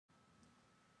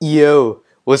Yo,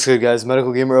 what's good guys?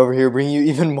 Medical Gamer over here bringing you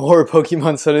even more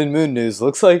Pokemon Sun and Moon news.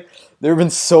 Looks like there have been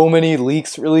so many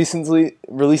leaks recently,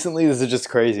 this is just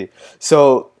crazy.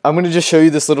 So I'm going to just show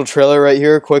you this little trailer right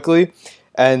here quickly.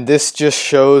 And this just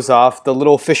shows off the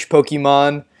little fish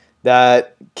Pokemon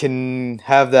that can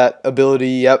have that ability,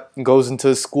 yep, goes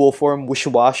into school form,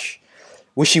 Wishy-Washy.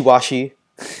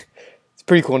 It's a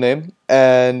pretty cool name.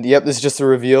 And yep, this is just a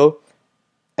reveal.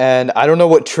 And I don't know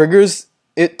what triggers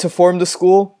it to form the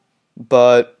school,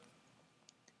 but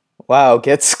wow,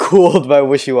 get schooled by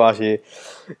Wishy-Washy.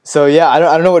 So yeah, I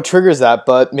don't know what triggers that,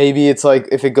 but maybe it's like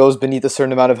if it goes beneath a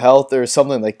certain amount of health or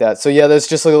something like that. So yeah, that's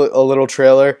just a little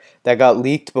trailer that got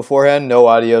leaked beforehand. No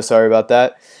audio, sorry about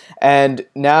that. And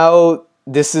now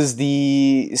this is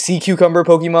the sea cucumber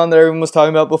Pokemon that everyone was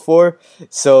talking about before.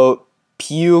 So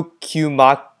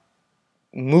Pyukumuka.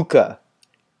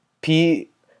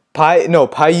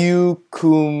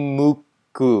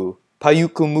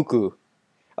 Payukumuku.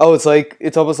 Oh,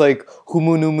 it's almost like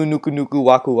Humunumu Nuku Nuku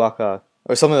Waku Waka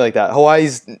or something like that.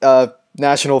 Hawaii's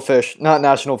national fish, not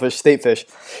national fish, state fish.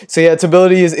 So yeah, its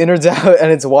ability is innards out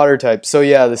and it's water type. So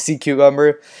yeah, the sea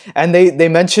cucumber. And they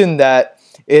mentioned that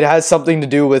it has something to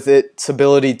do with its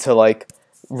ability to like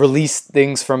release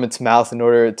things from its mouth in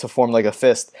order to form like a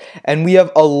fist. And we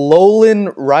have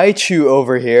Alolan Raichu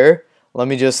over here. Let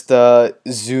me just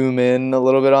zoom in a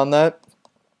little bit on that.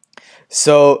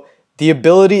 So the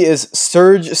ability is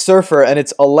Surge Surfer, and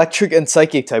it's electric and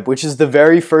psychic type, which is the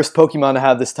very first Pokemon to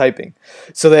have this typing.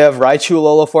 So they have Raichu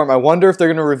Alola form. I wonder if they're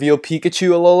going to reveal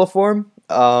Pikachu Alola form.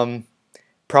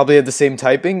 Probably have the same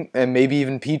typing, and maybe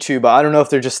even Pichu, but I don't know if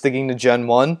they're just sticking to Gen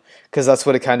 1, because that's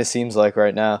what it kind of seems like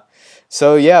right now.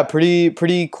 So yeah,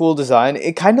 pretty cool design.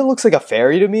 It kind of looks like a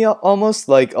fairy to me, almost,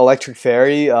 like Electric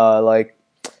Fairy, like,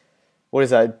 what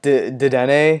is that?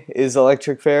 Dedenne is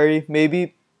Electric Fairy,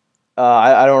 maybe?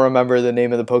 I don't remember the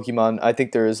name of the Pokemon. I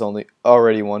think there is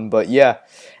already one, but yeah.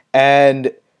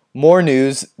 And more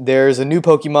news, there's a new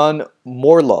Pokemon,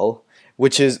 Morlull,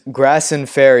 which is Grass and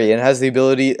Fairy, and has the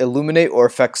ability Illuminate or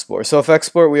Effect Spore. So Effect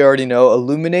Spore, we already know.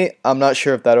 Illuminate, I'm not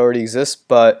sure if that already exists,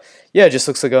 but yeah, it just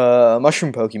looks like a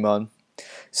mushroom Pokemon.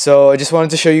 So I just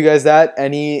wanted to show you guys that.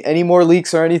 Any more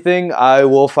leaks or anything, I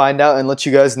will find out and let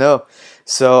you guys know.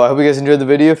 So I hope you guys enjoyed the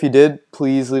video. If you did,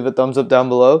 please leave a thumbs up down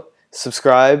below.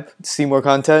 Subscribe to see more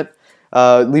content.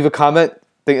 Leave a comment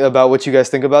about what you guys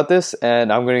think about this,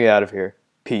 and I'm going to get out of here.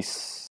 Peace.